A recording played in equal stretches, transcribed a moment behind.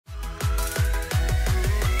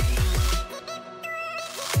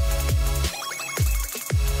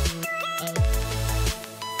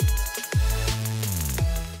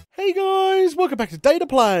welcome back to Data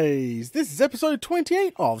Plays. This is episode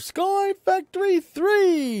 28 of Sky Factory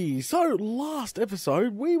 3. So, last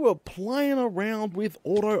episode, we were playing around with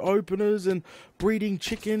auto openers and breeding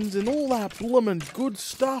chickens and all that bloomin' good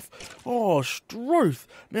stuff. Oh, Struth.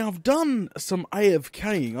 Now, I've done some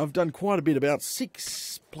AFKing. I've done quite a bit, about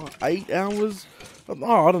 8 hours.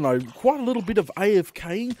 Oh, I don't know, quite a little bit of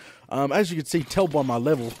AFKing. As you can see, tell by my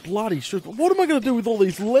levels. Bloody Struth. What am I going to do with all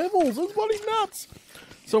these levels? It's bloody nuts.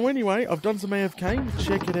 So anyway, I've done some AFK,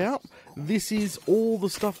 check it out. This is all the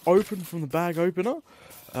stuff open from the bag opener.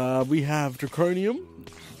 We have Draconium,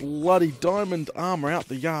 bloody Diamond Armour out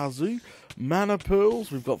the yazoo, Mana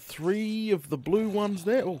Pearls, we've got 3 of the blue ones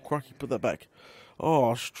there. Oh, crikey, put that back.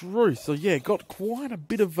 Oh, Struth. So yeah, got quite a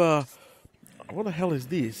bit of, what the hell is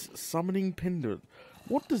this? Summoning Pendant.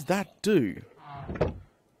 What does that do?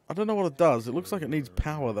 I don't know what it does. It looks like it needs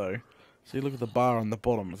power though. See, look at the bar on the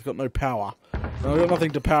bottom. It's got no power. I've got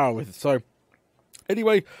nothing to power with. So,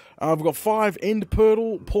 anyway, we've got 5 end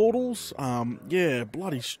portals. Yeah,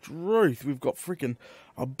 bloody Struth. We've got freaking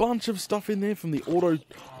a bunch of stuff in there from the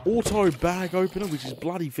auto bag opener, which is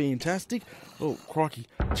bloody fantastic. Oh, crikey.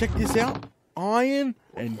 Check this out. Iron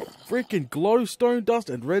and freaking glowstone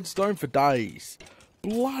dust and redstone for days.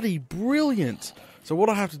 Bloody brilliant. So what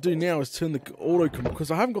I have to do now is turn the auto,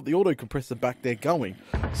 because I haven't got the auto compressor back there going.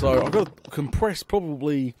 So I've got to compress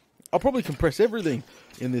I'll probably compress everything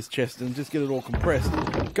in this chest and just get it all compressed.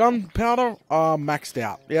 Gunpowder are maxed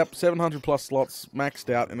out. Yep, 700 plus slots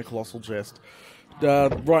maxed out in a colossal chest.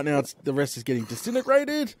 Right now the rest is getting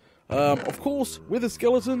disintegrated. Of course, with a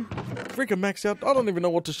skeleton, freaking maxed out. I don't even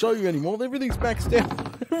know what to show you anymore. Everything's maxed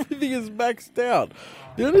out. Everything is maxed out.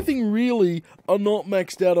 The only thing really are not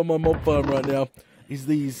maxed out on my mob farm right now is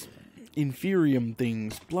these inferium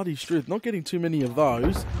things. Bloody Struth. Not getting too many of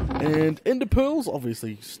those. And ender pearls,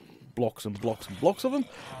 obviously blocks and blocks and blocks of them.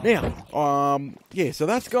 Now, yeah, so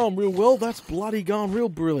that's going real well. That's bloody going real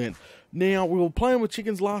brilliant. Now, we were playing with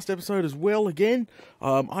chickens last episode as well again.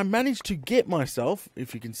 I managed to get myself,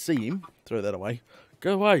 if you can see him, throw that away,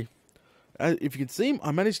 go away. If you can see him,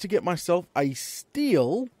 I managed to get myself a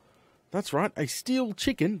steel, that's right, a steel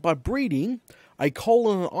chicken by breeding a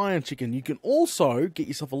coal and an iron chicken. You can also get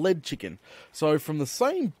yourself a lead chicken. So from the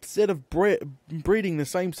same set of breeding the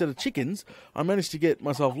same set of chickens, I managed to get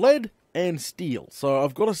myself lead and steel. So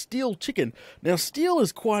I've got a steel chicken. Now steel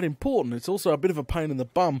is quite important. It's also a bit of a pain in the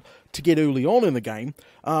bum to get early on in the game.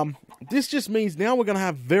 This just means now we're going to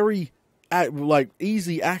have very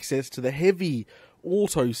easy access to the heavy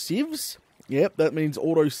auto sieves. Yep, that means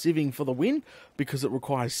auto sieving for the win because it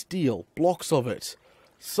requires steel, blocks of it.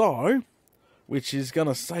 So, which is going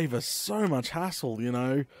to save us so much hassle, you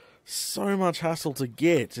know. So much hassle to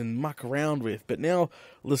get and muck around with. But now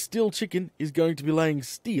the steel chicken is going to be laying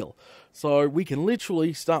steel. So we can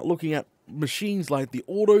literally start looking at machines like the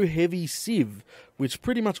auto heavy sieve, which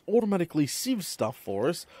pretty much automatically sieves stuff for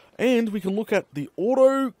us. And we can look at the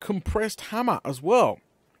auto compressed hammer as well.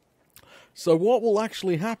 So what will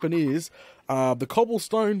actually happen is the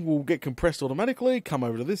cobblestone will get compressed automatically, come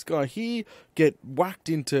over to this guy here, get whacked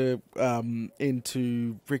into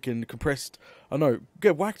freaking compressed,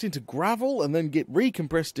 get whacked into gravel and then get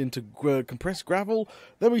recompressed into compressed gravel.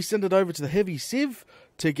 Then we send it over to the heavy sieve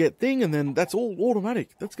to get thing, and then that's all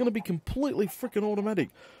automatic. That's going to be completely freaking automatic.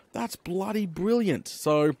 That's bloody brilliant.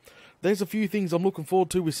 So there's a few things I'm looking forward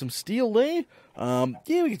to with some steel there.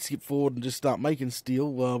 Yeah, we can skip forward and just start making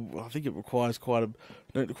steel. I think it requires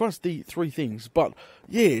it requires the 3 things. But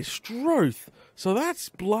yeah, Struth. So that's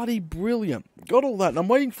bloody brilliant. Got all that. And I'm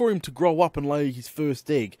waiting for him to grow up and lay his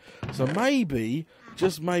first egg. So maybe,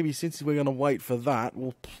 just maybe, since we're going to wait for that,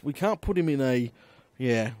 we can't put him in a...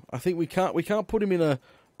 Yeah, I think we can't put him in a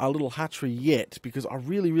little hatchery yet because I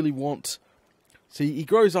really want... See, he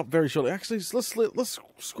grows up very shortly. Actually, let's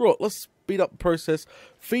screw it. Let's speed up the process.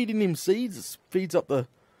 Feeding him seeds speeds up the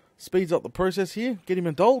process here. Get him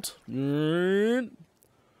adult. Come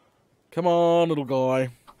on, little guy.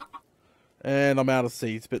 And I'm out of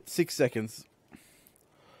seeds, but 6 seconds.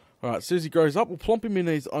 All right, as soon as he grows up, we'll plump him in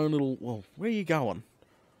his own little... Well, where are you going?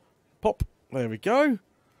 Pop. There we go.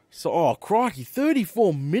 So, oh, crikey,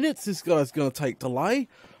 34 minutes this guy's going to take to lay.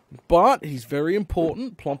 But he's very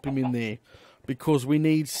important. Plump him in there. Because we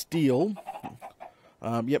need steel.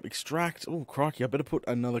 Yep, extract. Oh, crikey, I better put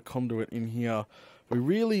another conduit in here. We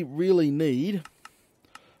really need...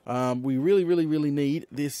 we really need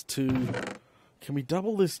this to... Can we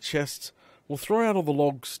double this chest? We'll throw out all the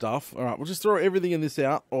log stuff. Alright, we'll just throw everything in this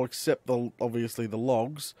out. Or except, obviously, the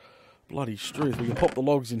logs. Bloody Struth. We can pop the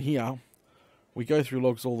logs in here. We go through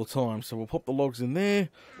logs all the time. So we'll pop the logs in there.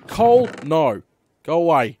 Coal? No. Go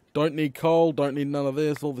away. Don't need coal. Don't need none of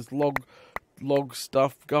this. All this log log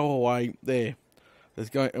stuff, go away. There. There's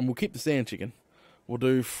going, and we'll keep the sand chicken. We'll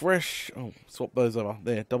do fresh. Oh, swap those over.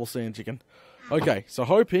 There, double sand chicken. Okay, so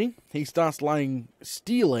hoping he starts laying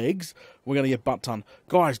steel eggs, we're going to get butt ton.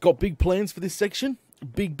 Guys, got big plans for this section.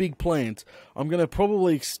 Big plans. I'm going to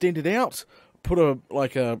probably extend it out. Put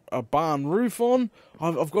a barn roof on.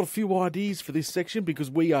 I've got a few ideas for this section because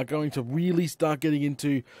we are going to really start getting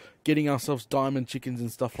into getting ourselves diamond chickens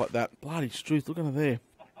and stuff like that. Bloody truth, look at it there.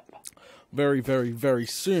 Very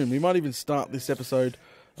soon. We might even start this episode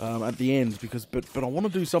at the end because, but I want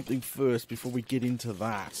to do something first before we get into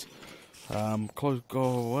that. Go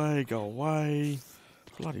away.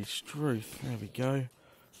 Bloody truth. There we go.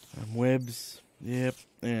 And webs. Yep.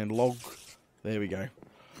 And log. There we go.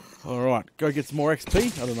 Alright, go get some more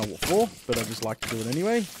XP. I don't know what for, but I just like to do it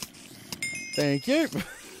anyway. Thank you.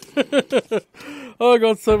 I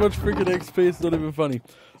got so much freaking XP, it's not even funny.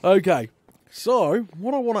 Okay, so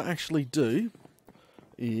what I want to actually do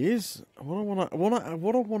is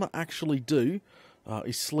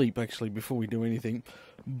is sleep actually before we do anything.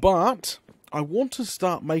 But I want to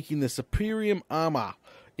start making the Supremium Armour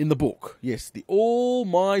in the book. Yes, the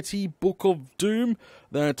almighty Book of Doom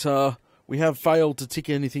that we have failed to tick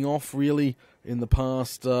anything off, really, in the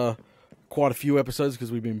past quite a few episodes, because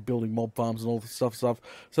we've been building mob farms and all this stuff.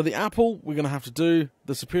 So the apple, we're going to have to do.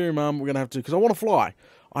 The Supremium Armour, we're going to have to do, because I want to fly.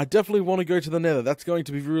 I definitely want to go to the nether. That's going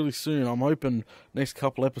to be really soon. I'm hoping next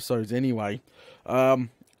couple episodes anyway.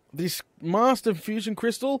 This Master Fusion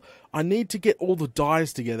Crystal, I need to get all the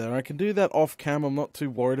dyes together. I can do that off cam, I'm not too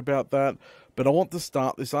worried about that. But I want to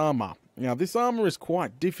start this armour. Now, this armour is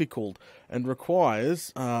quite difficult and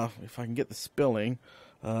requires, if I can get the spelling,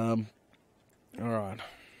 alright.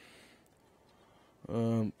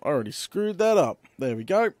 I already screwed that up. There we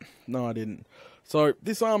go. No, I didn't. So,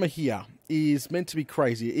 this armour here is meant to be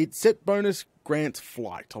crazy. Its set bonus grants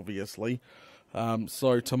flight, obviously.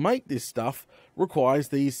 So, to make this stuff requires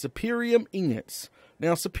these Supremium ingots.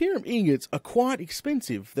 Now, Supremium ingots are quite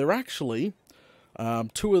expensive. They're actually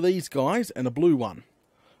 2 of these guys and a blue one.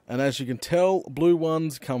 And as you can tell, blue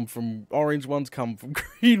ones come from, orange ones come from,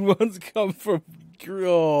 green ones come from,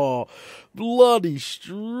 oh, bloody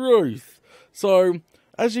struth. So,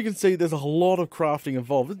 as you can see, there's a lot of crafting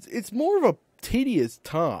involved. It's more of a tedious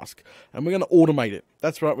task, and we're going to automate it.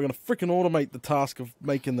 That's right, we're going to freaking automate the task of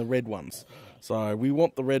making the red ones. So, we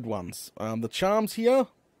want the red ones. The charms here,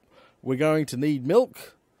 we're going to need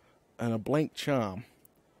milk and a blank charm.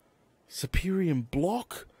 Supremium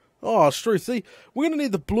block? Oh, it's true. See, we're going to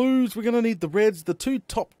need the blues, we're going to need the reds, the 2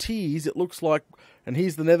 top tiers, it looks like, and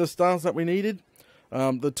here's the nether stars that we needed.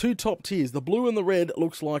 The 2 top tiers, the blue and the red,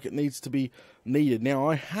 looks like it needs to be needed. Now,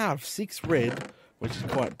 I have 6 red, which is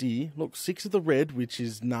quite dear. Look, 6 of the red, which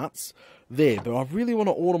is nuts, there. But I really want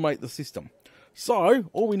to automate the system. So,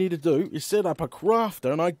 all we need to do is set up a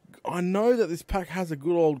crafter, and I know that this pack has a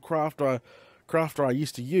good old crafter I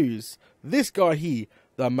used to use. This guy here,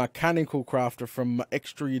 the mechanical crafter from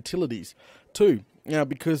Extra Utilities, too. Now,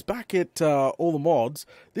 because back at all the mods,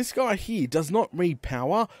 this guy here does not need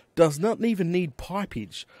power, does not even need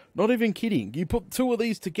pipage. Not even kidding. You put 2 of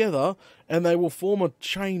these together, and they will form a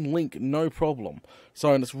chain link, no problem.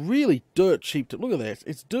 So, and it's really dirt cheap to, look at this,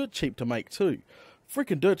 it's dirt cheap to make too.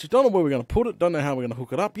 Freaking dirt cheap. Don't know where we're going to put it, don't know how we're going to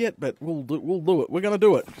hook it up yet, but we'll do it. We're going to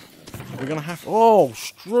do it. We're going to have, oh,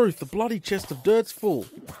 struth, the bloody chest of dirt's full.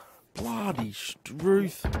 Bloody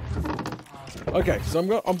struth. Okay,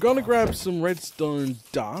 so I'm going to grab some redstone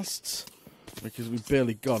dust, because we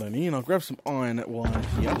barely got any, and I'll grab some iron while I'm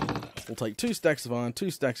here. We'll take 2 stacks of iron, 2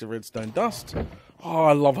 stacks of redstone dust. Oh,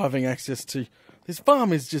 I love having access to, this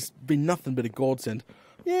farm has just been nothing but a godsend.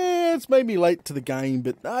 Yeah, it's made me late to the game,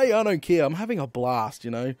 but hey, I don't care, I'm having a blast,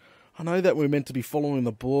 you know. I know that we're meant to be following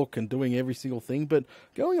the book and doing every single thing, but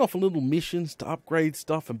going off on little missions to upgrade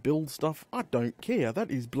stuff and build stuff, I don't care.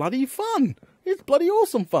 That is bloody fun. It's bloody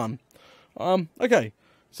awesome fun. Okay,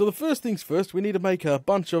 so the first things first, we need to make a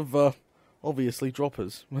bunch of, obviously,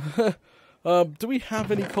 droppers. Do we have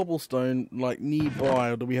any cobblestone, like,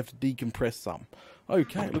 nearby, or do we have to decompress some?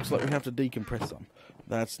 Okay, it looks like we have to decompress some.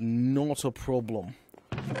 That's not a problem.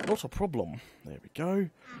 Not a problem. There we go.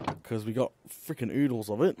 Because we got freaking oodles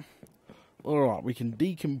of it. Alright, we can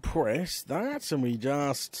decompress that, and we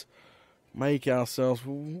just make ourselves,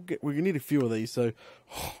 we need a few of these, so,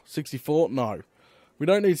 64, no. We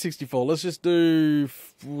don't need 64, let's just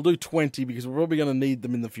we'll do 20, because we're probably going to need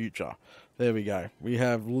them in the future. There we go. We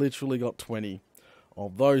have literally got 20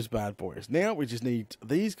 of those bad boys. Now, we just need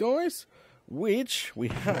these guys, which we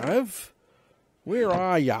have, where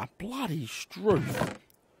are ya? Bloody struth.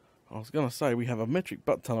 I was going to say, we have a metric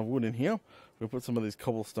butt ton of wood in here. We'll put some of this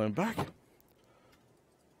cobblestone back.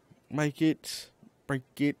 make it, break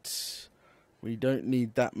it. We don't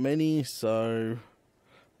need that many, so...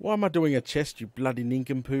 Why am I doing a chest, you bloody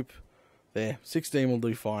nincompoop? There, 16 will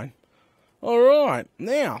do fine. Alright,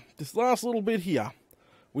 now, this last little bit here.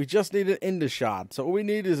 We just need an ender shard. So all we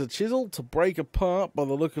need is a chisel to break apart, by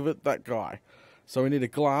the look of it, that guy. So we need a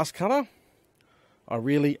glass cutter. Oh,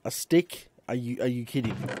 really? A stick? Are you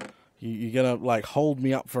kidding? You're gonna, like, hold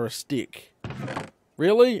me up for a stick?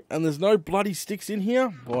 Really? And there's no bloody sticks in here?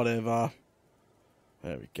 Whatever.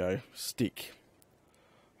 There we go. Stick.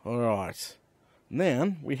 Alright.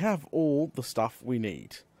 Now, we have all the stuff we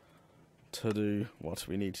need to do what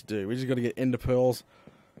we need to do. We just got to get ender pearls.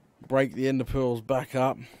 Break the ender pearls back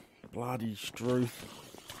up. Bloody Struth.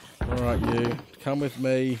 Alright, you. Come with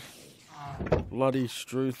me. Bloody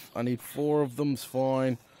Struth. I need 4 of them. It's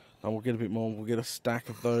fine. And we'll get a bit more. We'll get a stack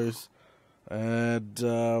of those. And,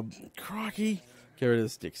 crikey. Get rid of the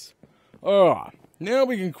sticks. Alright. Now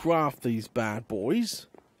we can craft these bad boys.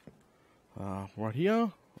 Right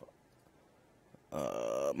here.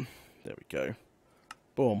 There we go.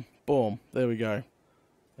 Boom. Boom. There we go.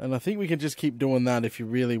 And I think we can just keep doing that if you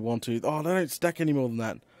really want to. Oh, they don't stack any more than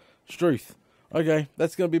that. Struth. Okay,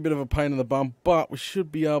 that's going to be a bit of a pain in the bum, but we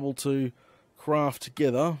should be able to craft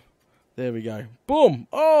together. There we go. Boom!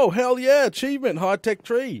 Oh, hell yeah! Achievement, high-tech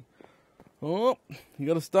tree. Oh, you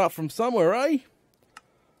got to start from somewhere, eh?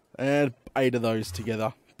 And 8 of those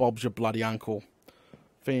together. Bob's your bloody uncle.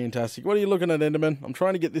 Fantastic. What are you looking at, Enderman? I'm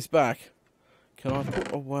trying to get this back. Can I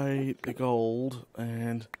put away the gold?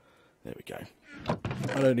 And there we go.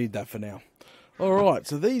 I don't need that for now. Alright,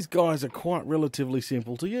 so these guys are quite relatively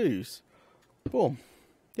simple to use. Boom.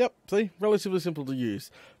 Yep, see? Relatively simple to use.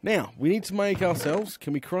 Now, we need to make ourselves...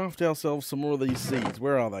 Can we craft ourselves some more of these seeds?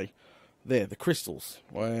 Where are they? There, the crystals.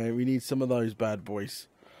 We need some of those bad boys.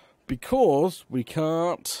 Because we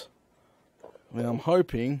can't... Well, I'm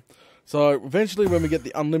hoping... So, eventually when we get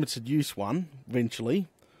the unlimited use one, eventually...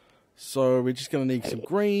 So, we're just going to need some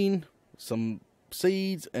green, some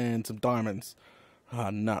seeds, and some diamonds. Ah,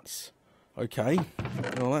 nuts. Okay.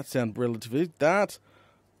 Well, that sounds relatively... That...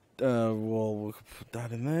 well, we'll put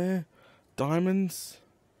that in there. Diamonds.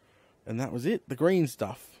 And that was it. The green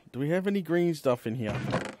stuff. Do we have any green stuff in here?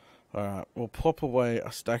 Alright, we'll pop away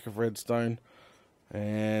a stack of redstone.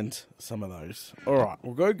 And some of those. Alright,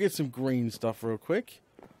 we'll go get some green stuff real quick.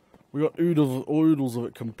 We got oodles of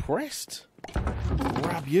it compressed.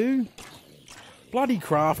 Grab you. Bloody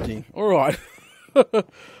crafting. Alright.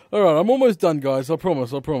 Alright, I'm almost done, guys. I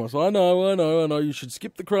promise. I know. You should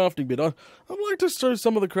skip the crafting bit. I'd like to show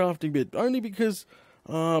some of the crafting bit. Only because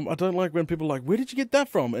I don't like when people are like, where did you get that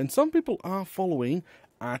from? And some people are following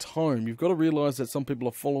at home. You've got to realise that some people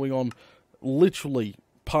are following on literally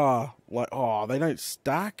par. Like, oh, they don't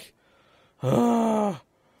stack. Oh,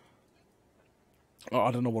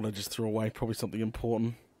 I don't know what I just threw away. Probably something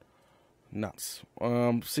important. Nuts.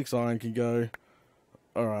 6 iron can go.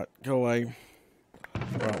 Alright, go away.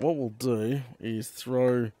 Alright, what we'll do is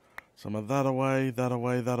throw some of that away, that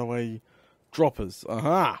away. Droppers.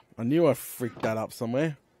 Aha! I knew I freaked that up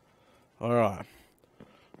somewhere. Alright.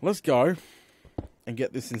 Let's go and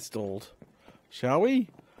get this installed. Shall we?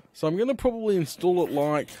 So I'm going to probably install it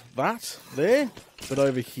like that, there, but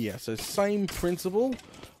over here. So same principle.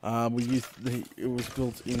 It was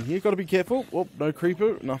built in here. Got to be careful. Oh, no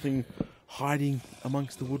creeper. Nothing hiding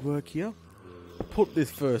amongst the woodwork here. Put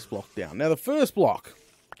this first block down. Now the first block.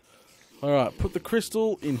 Alright, put the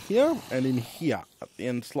crystal in here and in here. At the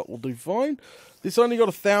end slot will do fine. This only got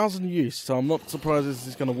 1,000 use, so I'm not surprised this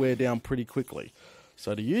is going to wear down pretty quickly.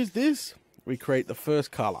 So to use this, we create the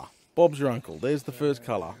first colour. Bob's your uncle. There's the first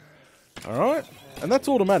colour. Alright, and that's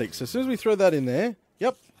automatic. So as soon as we throw that in there,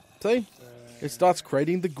 yep, see? It starts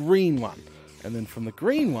creating the green one. And then from the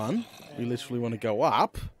green one, we literally want to go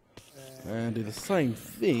up and do the same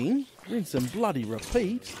thing. Rinse and bloody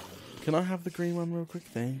repeat. Can I have the green one real quick?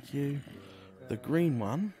 Thank you. The green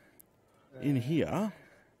one in here,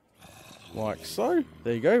 like so.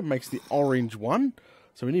 There you go. Makes the orange one.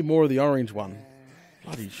 So we need more of the orange one.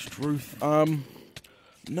 Bloody Struth.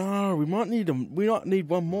 No, we might need them. We might need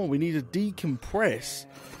one more. We need to decompress.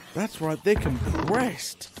 That's right. They're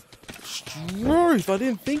compressed. Struth. I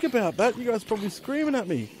didn't think about that. You guys are probably screaming at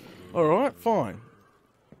me. All right, fine.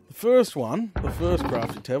 The first one, the first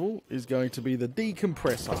crafting table, is going to be the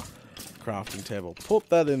decompressor crafting table. Put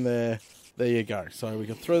that in there. There you go. So we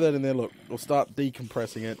can throw that in there. Look, we'll start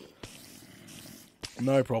decompressing it.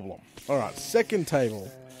 No problem. Alright, second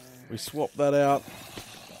table. We swap that out.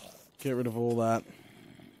 Get rid of all that.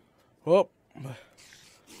 Whoop.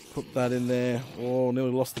 Put that in there. Oh,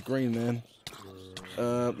 nearly lost the green then.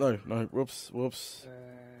 No. Whoops.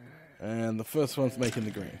 And the first one's making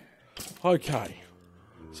the green. Okay.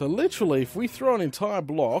 So literally, if we throw an entire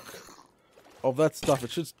block of that stuff,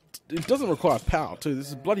 it doesn't require power too. This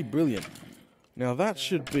is bloody brilliant. Now that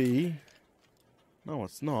should be... No,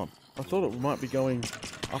 it's not. I thought it might be going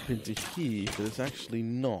up into here, but it's actually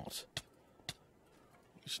not.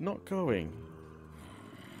 It's not going.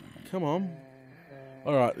 Come on.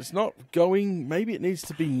 Alright, it's not going. Maybe it needs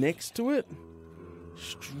to be next to it.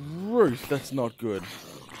 Struth, that's not good.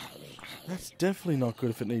 That's definitely not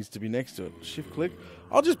good if it needs to be next to it. Shift click.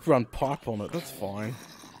 I'll just run pipe on it, that's fine.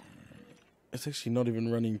 It's actually not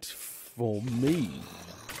even running for me.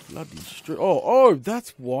 Bloody struth. Oh,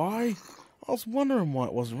 that's why. I was wondering why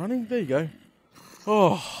it wasn't running. There you go.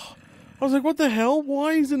 Oh, I was like, what the hell?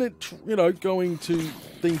 Why isn't it, going to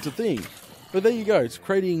thing? But there you go. It's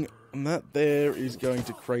creating, and that there is going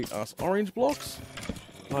to create us orange blocks.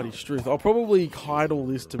 Bloody struth. I'll probably hide all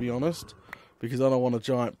this, to be honest, because I don't want a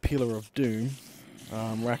giant pillar of doom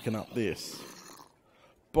racking up this.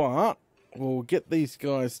 But we'll get these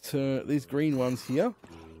guys these green ones here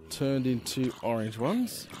turned into orange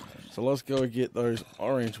ones. So let's go and get those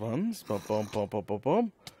orange ones. Boom, boom, boom, boom, boom,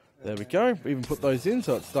 boom. There we go. We even put those in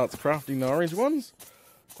so it starts crafting the orange ones.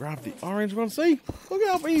 Grab the orange one. See? Look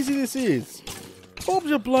how easy this is. Bob's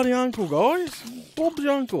your bloody uncle, guys. Bob's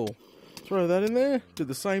your uncle. Throw that in there. Do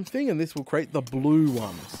the same thing, and this will create the blue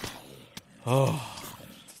ones. Oh,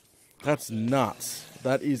 that's nuts.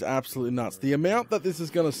 That is absolutely nuts. The amount that this is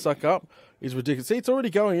going to suck up is ridiculous. See, it's already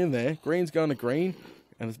going in there. Green's going to green,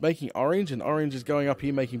 and it's making orange, and orange is going up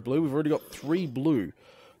here making blue. We've already got 3 blue.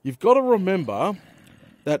 You've got to remember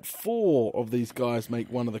that 4 of these guys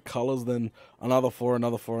make one of the colours, then another 4,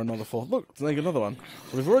 another 4, another 4. Look, it's making another one.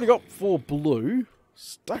 So we've already got 4 blue.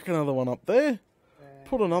 Stuck another one up there.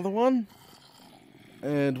 Put another one.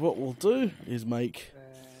 And what we'll do is make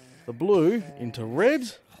the blue into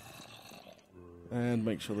red. And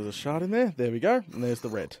make sure there's a shard in there. There we go. And there's the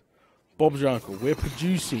red. Bob's your uncle. We're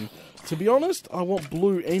producing. To be honest, I want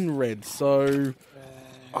blue and red. So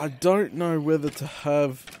I don't know whether to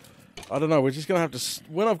have... I don't know. We're just going to have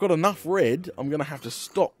to... When I've got enough red, I'm going to have to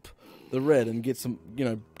stop the red and get some,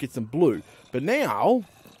 get some blue. But now,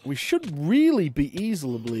 we should really be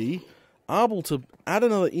easily able to add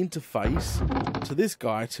another interface to this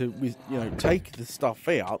guy to, take the stuff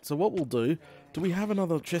out. So what we'll do we have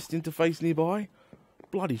another chest interface nearby?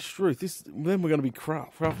 Bloody struth. Then we're going to be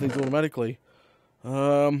crafting these automatically.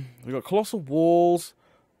 We've got colossal walls,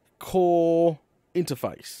 core,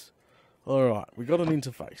 interface. Alright, we got an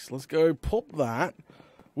interface. Let's go pop that.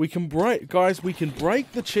 We can break, guys, we can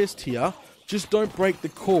break the chest here. Just don't break the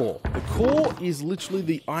core. The core is literally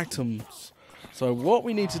the items. So what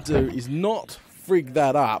we need to do is not frig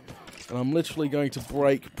that up. And I'm literally going to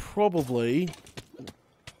break probably...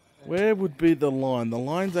 Where would be the line? The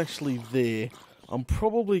line's actually there. I'm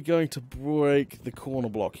probably going to break the corner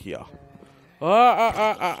block here.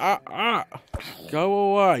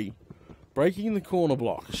 Go away. Breaking the corner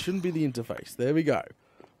block. It shouldn't be the interface. There we go.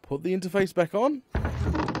 Put the interface back on.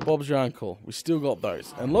 Bob's your uncle. We still got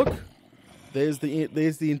those. And look, there's the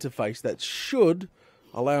interface that should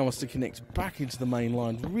allow us to connect back into the main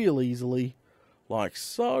line real easily. Like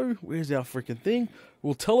so. Where's our freaking thing?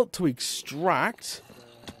 We'll tell it to extract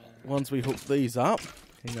once we hook these up.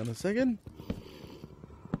 Hang on a second.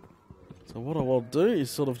 So what I will do is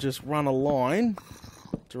sort of just run a line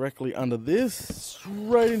directly under this,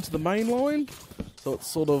 straight into the main line. So it's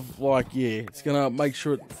sort of like, yeah, it's going to make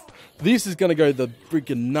sure this is going to go the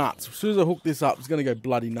freaking nuts. As soon as I hook this up, it's going to go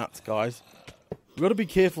bloody nuts, guys. We've got to be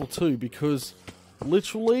careful too, because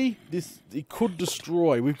literally it could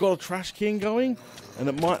destroy. We've got a trash can going, and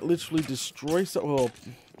it might literally destroy something. Oh,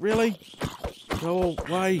 really? Go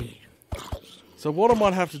away. So what I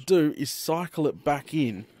might have to do is cycle it back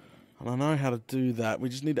in. And I know how to do that. We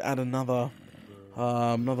just need to add another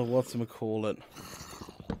whatchamacallit.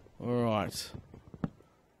 Alright.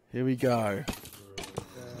 Here we go.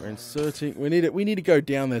 We're inserting. We need to go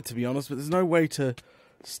down there, to be honest, but there's no way to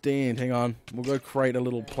stand. Hang on. We'll go create a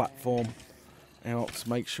little platform out to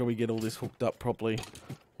make sure we get all this hooked up properly.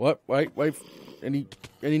 What? Wait. Any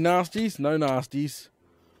nasties? No nasties.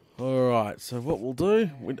 Alright, so what we'll do...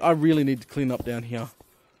 I really need to clean up down here.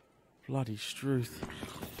 Bloody struth.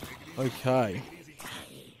 Okay.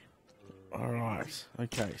 Alright.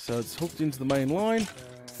 Okay, so it's hooked into the main line.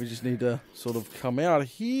 We just need to sort of come out of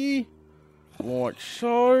here. Like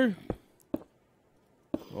so.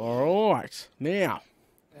 Alright. Now.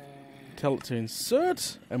 Tell it to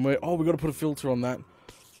insert. And we've got to put a filter on that.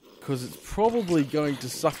 Because it's probably going to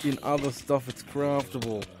suck in other stuff that's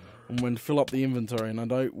craftable. And when fill up the inventory. And I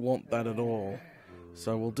don't want that at all.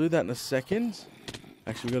 So we'll do that in a second.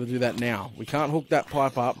 Actually, we've got to do that now. We can't hook that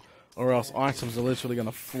pipe up or else items are literally going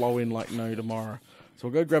to flow in like no tomorrow. So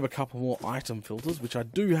we'll go grab a couple more item filters, which I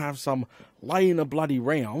do have some laying a bloody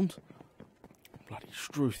round. Bloody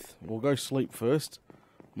struth. We'll go sleep first.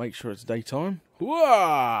 Make sure it's daytime.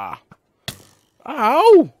 Whoa!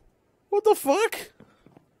 Ow! What the fuck?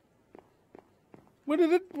 Where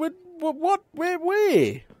did it... What? Where?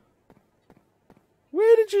 Where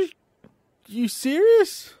did you... You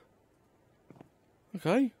serious?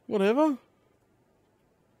 Okay, whatever.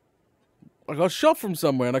 I got shot from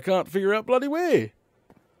somewhere and I can't figure out bloody where.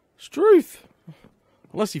 Struth.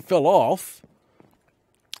 Unless he fell off.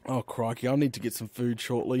 Oh, crikey, I need to get some food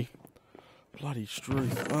shortly. Bloody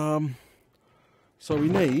struth. So we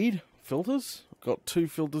need filters. Got 2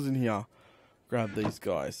 filters in here. Grab these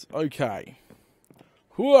guys. Okay.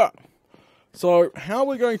 Hooah! So, how are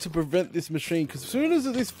we going to prevent this machine? Because as soon as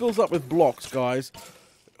this fills up with blocks, guys...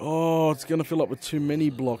 Oh, it's going to fill up with too many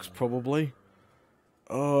blocks, probably.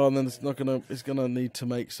 Oh, and then it's not going to... It's going to need to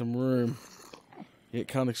make some room. Yeah, it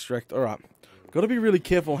can't extract... Alright. Got to be really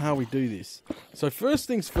careful how we do this. So, first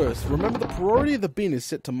things first. Remember, the priority of the bin is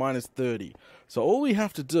set to -30. So, all we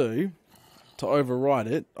have to do to override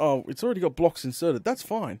it... Oh, it's already got blocks inserted. That's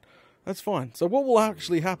fine. That's fine. So, what will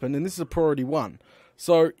actually happen... And this is a priority 1...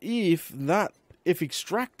 So if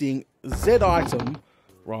extracting Z item,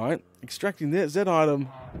 right, extracting that Z item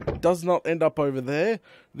does not end up over there,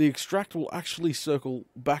 the extract will actually circle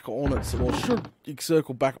back on itself, or should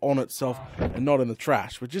circle back on itself and not in the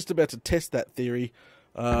trash. We're just about to test that theory.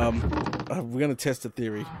 We're going to test the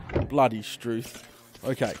theory. Bloody struth.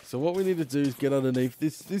 Okay, so what we need to do is get underneath.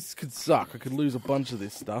 This could suck. I could lose a bunch of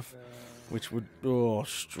this stuff, which would... Oh,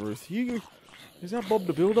 struth. Is that Bob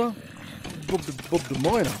the Builder? Bob the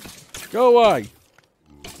Miner. Go away.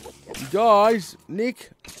 You guys, Nick.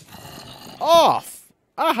 Off.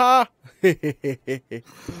 Aha.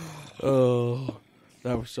 Oh,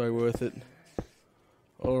 that was so worth it.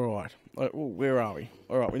 Alright. Where are we?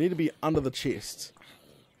 Alright, we need to be under the chest.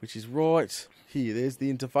 Which is right here. There's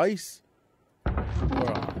the interface.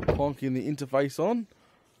 Alright, plonking the interface on.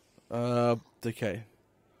 Okay.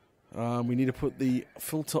 We need to put the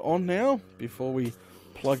filter on now before we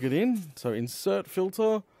plug it in. So insert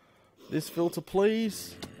filter. This filter,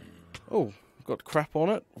 please. Oh, got crap on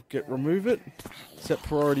it. Remove it. Set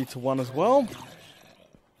priority to 1 as well.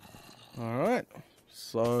 Alright.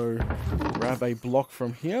 So grab a block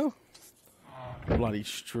from here. Bloody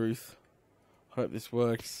struth. Hope this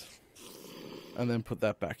works. And then put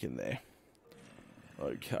that back in there.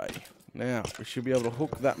 Okay. Now we should be able to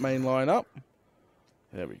hook that main line up.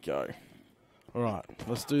 There we go. Alright,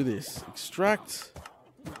 let's do this. Extract.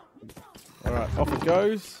 Alright, off it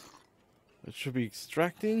goes. It should be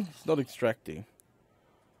extracting. It's not extracting.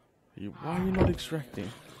 Why are you not extracting?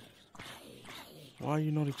 Why are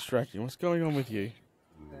you not extracting? What's going on with you?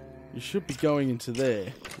 You should be going into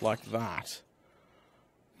there. Like that.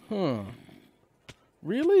 Huh.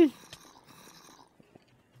 Really?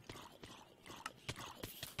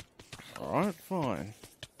 Alright, fine.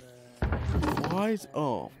 Why is...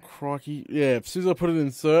 Oh, crikey. Yeah, as soon as I put it in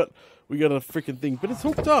insert, we got a freaking thing. But it's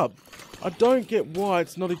hooked up. I don't get why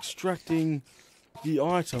it's not extracting the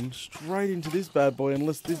item straight into this bad boy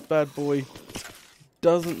unless this bad boy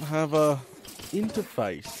doesn't have a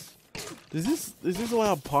interface. Is this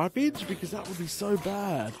allow pipage? Because that would be so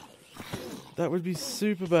bad. That would be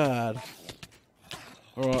super bad.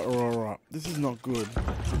 Alright. This is not good.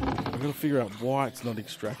 I've got to figure out why it's not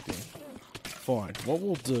extracting. Fine. What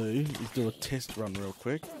we'll do is do a test run real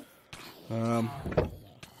quick.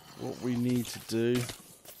 What we need to do...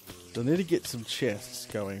 I need to get some chests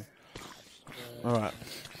going. Alright.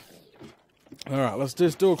 Alright, let's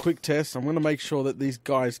just do a quick test. I'm going to make sure that these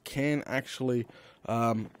guys can actually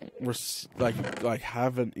have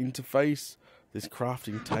an interface. This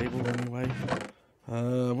crafting table anyway.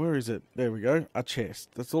 Where is it? There we go. A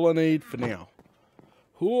chest. That's all I need for now.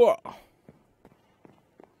 Alright,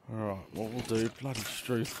 what we'll do, bloody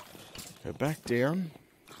struth. Go back down.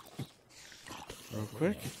 Real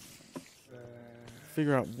quick.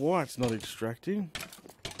 Figure out why it's not extracting.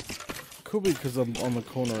 Could be because I'm on the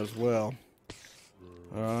corner as well.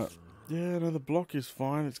 Alright. Yeah, no, the block is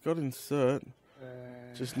fine. It's got insert.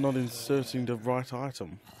 Just not inserting the right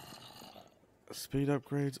item. Speed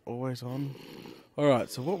upgrades always on. Alright,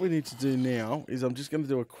 so what we need to do now is I'm just going to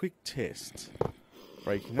do a quick test.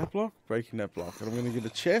 Breaking that block. And I'm going to get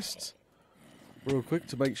a chest real quick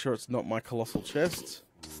to make sure it's not my colossal chest.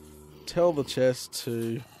 Tell the chest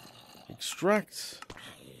to extract.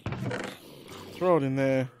 Throw it in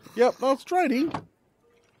there. Yep, no, it's draining.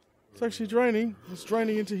 It's actually draining. It's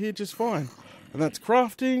draining into here just fine. And that's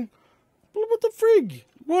crafting. What the frig?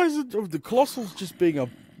 Why is it the colossal's just being a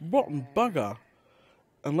rotten bugger.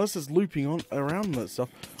 Unless it's looping on around that stuff.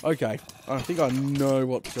 Okay, I think I know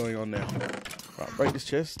what's going on now. Right, break this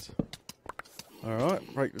chest.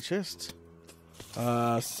 Alright, break the chest.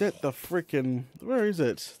 Set the frickin'... Where is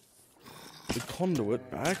it? The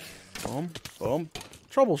conduit back. Bomb.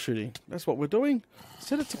 Troubleshooting. That's what we're doing.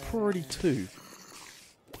 Set it to priority 2.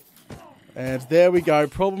 And there we go.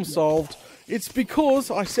 Problem solved. It's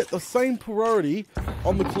because I set the same priority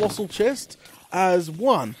on the colossal chest as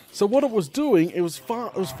 1. So what it was doing, it was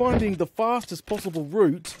finding the fastest possible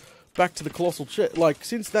route back to the colossal chest. Like,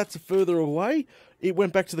 since that's further away, it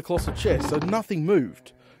went back to the colossal chest, so nothing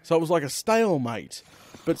moved. So it was like a stalemate.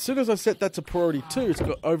 But as soon as I set that to priority 2, it's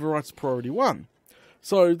got overwrites priority 1.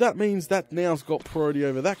 So that means that now's got priority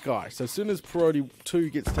over that guy. So as soon as priority 2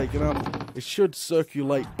 gets taken up, it should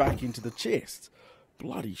circulate back into the chest.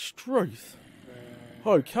 Bloody struth.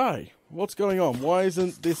 Okay, what's going on? Why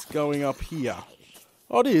isn't this going up here?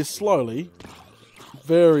 Oh, it is, slowly.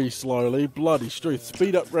 Very slowly. Bloody struth.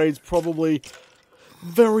 Speed upgrade's probably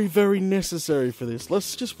very, very necessary for this.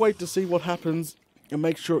 Let's just wait to see what happens and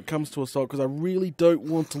make sure it comes to a stop, because I really don't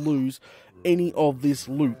want to lose any of this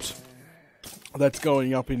loot that's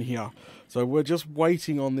going up in here. So we're just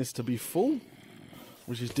waiting on this to be full,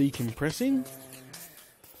 which is decompressing.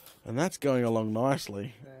 And that's going along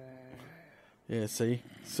nicely. Yeah, see?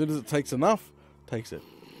 As soon as it takes enough, takes it.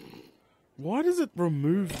 Why does it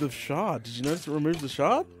remove the shard? Did you notice it removes the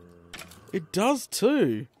shard? It does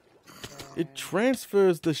too. It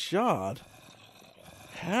transfers the shard.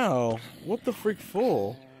 How? What the frick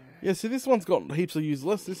for? Yeah, see, this one's got heaps of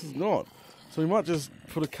useless. This is not. So we might just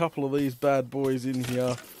put a couple of these bad boys in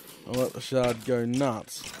here and let the shard go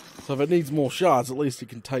nuts. So if it needs more shards, at least it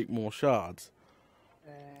can take more shards.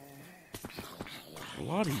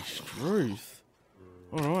 Bloody struth.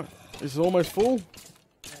 Alright, this is almost full.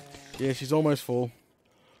 Yeah, she's almost full.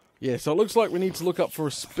 Yeah, so it looks like we need to look up for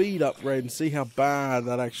a speed upgrade and see how bad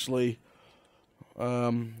that actually...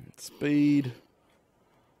 speed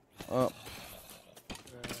up.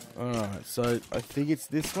 Alright, so I think it's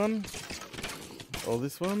this one. Or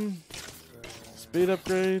this one. Speed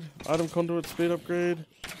upgrade. Item conduit speed upgrade.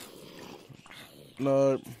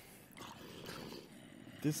 No.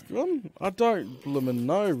 This one? I don't bloomin'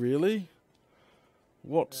 know, really.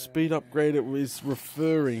 What speed upgrade it was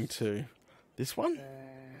referring to. This one?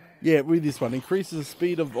 Yeah, with this one. Increases the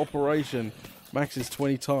speed of operation. Max is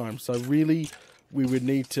 20 times. So really, we would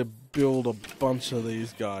need to build a bunch of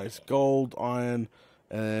these guys. Gold, iron,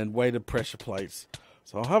 and weighted pressure plates.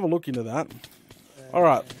 So I'll have a look into that.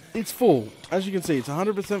 Alright, it's full. As you can see, it's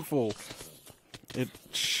 100% full. It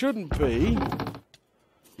shouldn't be.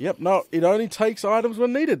 Yep, no, it only takes items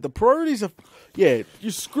when needed. The priorities are... Yeah,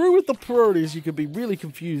 you screw with the priorities, you could be really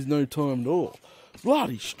confused no time at all.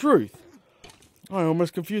 Bloody struth. I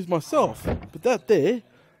almost confused myself. But that there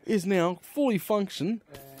is now fully function,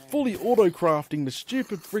 fully auto-crafting the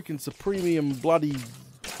stupid freaking Supremium bloody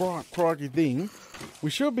crikey thing. We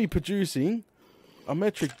should be producing a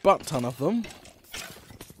metric butt-ton of them.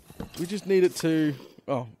 We just need it to...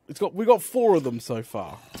 Oh, we got 4 of them so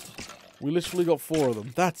far. We literally got 4 of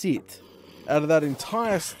them. That's it. Out of that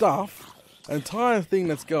entire stuff... entire thing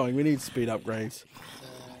that's going, we need speed upgrades.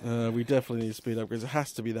 We definitely need speed upgrades. It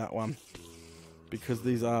has to be that one. Because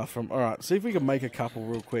these are from... Alright, see if we can make a couple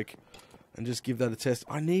real quick. And just give that a test.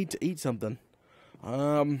 I need to eat something.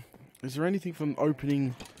 Is there anything from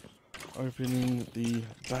opening the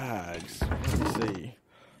bags? Let me see.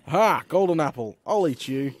 Ha! Golden apple. I'll eat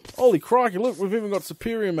you. Holy crikey, look, we've even got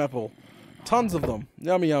Supremium apple. Tons of them.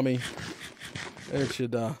 Yummy, yummy. It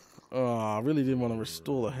should... Oh, I really didn't want to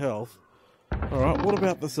restore the health. Alright, what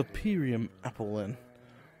about the Supremium apple then?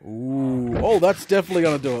 Ooh, oh, that's definitely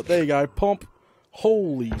going to do it. There you go, pump.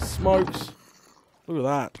 Holy smokes. Look at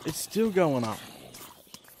that. It's still going up.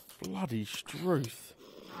 Bloody struth.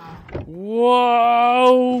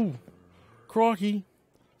 Whoa! Crikey.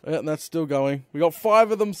 Yeah, that's still going. We got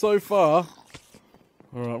 5 of them so far.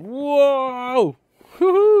 Alright, whoa!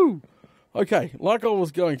 Woohoo! Okay, like I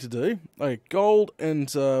was going to do. Okay, gold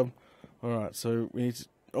and... Alright, so we need to...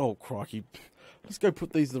 Oh, crikey. Let's go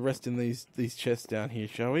put the rest in these chests down here,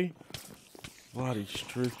 shall we? Bloody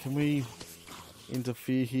struth. Can we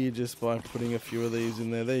interfere here just by putting a few of these in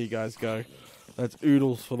there? There you guys go. That's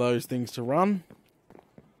oodles for those things to run.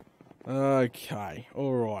 Okay.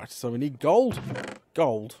 Alright. So we need gold.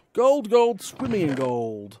 Gold. Gold, gold. Swimming in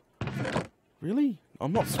gold. Really?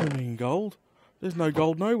 I'm not swimming in gold. There's no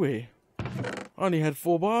gold nowhere. I only had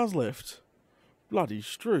 4 bars left. Bloody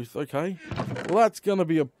struth, okay. Well, that's going to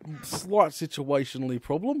be a slight situationally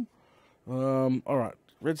problem. Alright,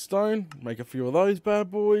 redstone, make a few of those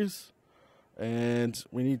bad boys. And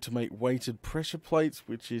we need to make weighted pressure plates,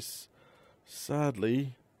 which is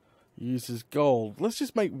sadly uses gold. Let's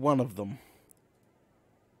just make one of them.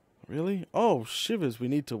 Really? Oh, shivers. We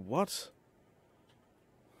need to what?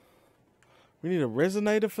 We need a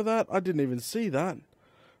resonator for that? I didn't even see that.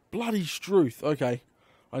 Bloody struth. Okay.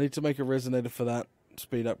 I need to make a resonator for that.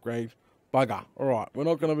 Speed upgrade. Bugger. Alright. We're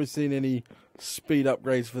not going to be seeing any speed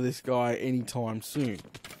upgrades for this guy anytime soon.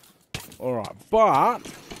 Alright. But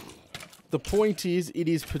the point is, it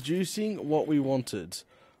is producing what we wanted.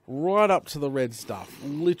 Right up to the red stuff.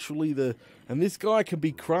 Literally the... And this guy can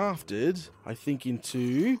be crafted, I think,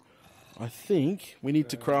 into... I think we need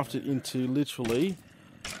to craft it into literally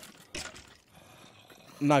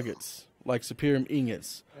nuggets, like Supremium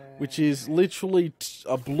ingots, which is literally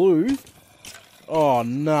a blue. Oh,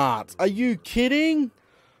 nuts. Are you kidding?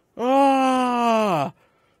 Ah!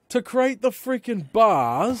 To create the freaking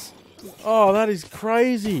bars. Oh, that is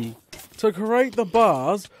crazy. To create the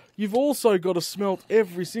bars, you've also got to smelt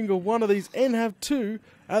every single one of these and have two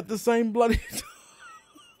at the same bloody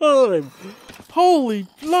time. Holy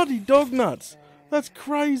bloody dog nuts. That's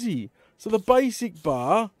crazy. So the basic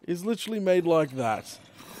bar is literally made like that.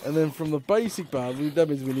 And then from the basic bar, that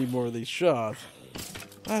means we need more of these shards.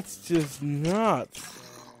 That's just nuts.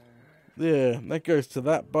 Yeah, that goes to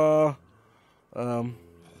that bar.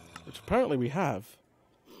 Which apparently we have.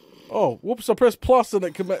 Oh, whoops, I pressed plus and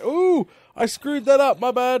it can make... Ooh, I screwed that up, my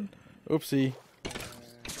bad. Oopsie.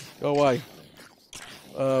 Go away.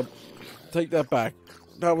 Take that back.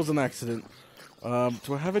 That was an accident.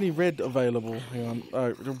 Do I have any red available? Hang on.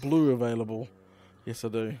 Oh, blue available. Yes, I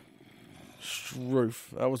do.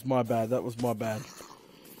 Stroof. That was my bad. That was my bad.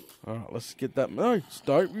 Alright, let's get that... No,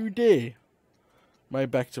 don't you dare.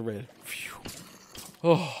 Made back to red. Phew.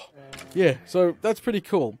 Oh, yeah, so that's pretty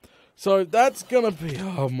cool. So that's gonna be...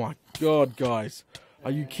 Oh my god, guys.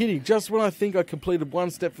 Are you kidding? Just when I think I completed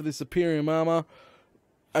one step for this Supremium Armour,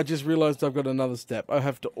 I just realized I've got another step. I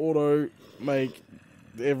have to auto make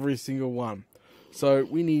every single one. So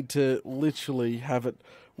we need to literally have it...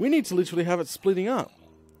 We need to literally have it splitting up.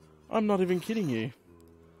 I'm not even kidding you.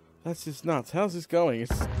 That's just nuts. How's this going?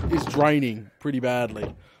 It's draining pretty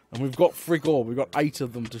badly. And we've got frick all. We've got 8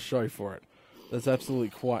 of them to show for it. That's absolutely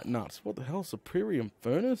quite nuts. What the hell? Supremium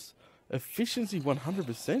furnace? Efficiency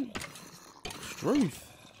 100%? Truth.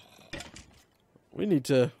 We need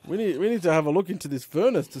to have a look into this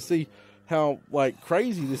furnace to see how like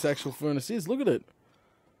crazy this actual furnace is. Look at it.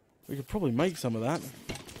 We could probably make some of that.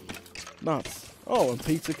 Nuts. Oh, and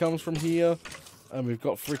pizza comes from here. And we've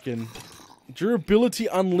got freaking durability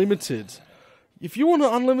unlimited. If you want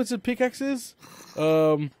unlimited pickaxes,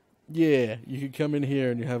 yeah, you can come in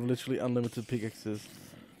here and you have literally unlimited pickaxes.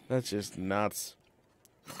 That's just nuts.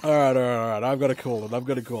 Alright, I've got to call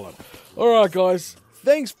it. Alright, guys.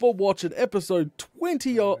 Thanks for watching episode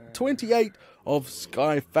 28 of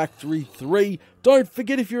Sky Factory 3. Don't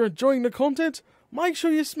forget, if you're enjoying the content, make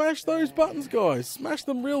sure you smash those buttons, guys. Smash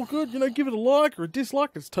them real good. You know, give it a like or a dislike.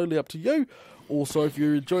 It's totally up to you. Also, if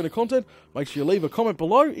you're enjoying the content, make sure you leave a comment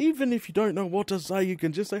below. Even if you don't know what to say, you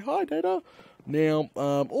can just say, hi, Data. Now,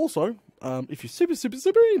 also, if you're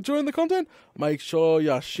super enjoying the content, make sure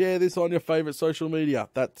you share this on your favorite social media.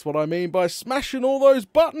 That's what I mean by smashing all those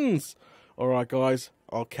buttons. Alright, guys,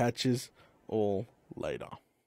 I'll catch yous all later.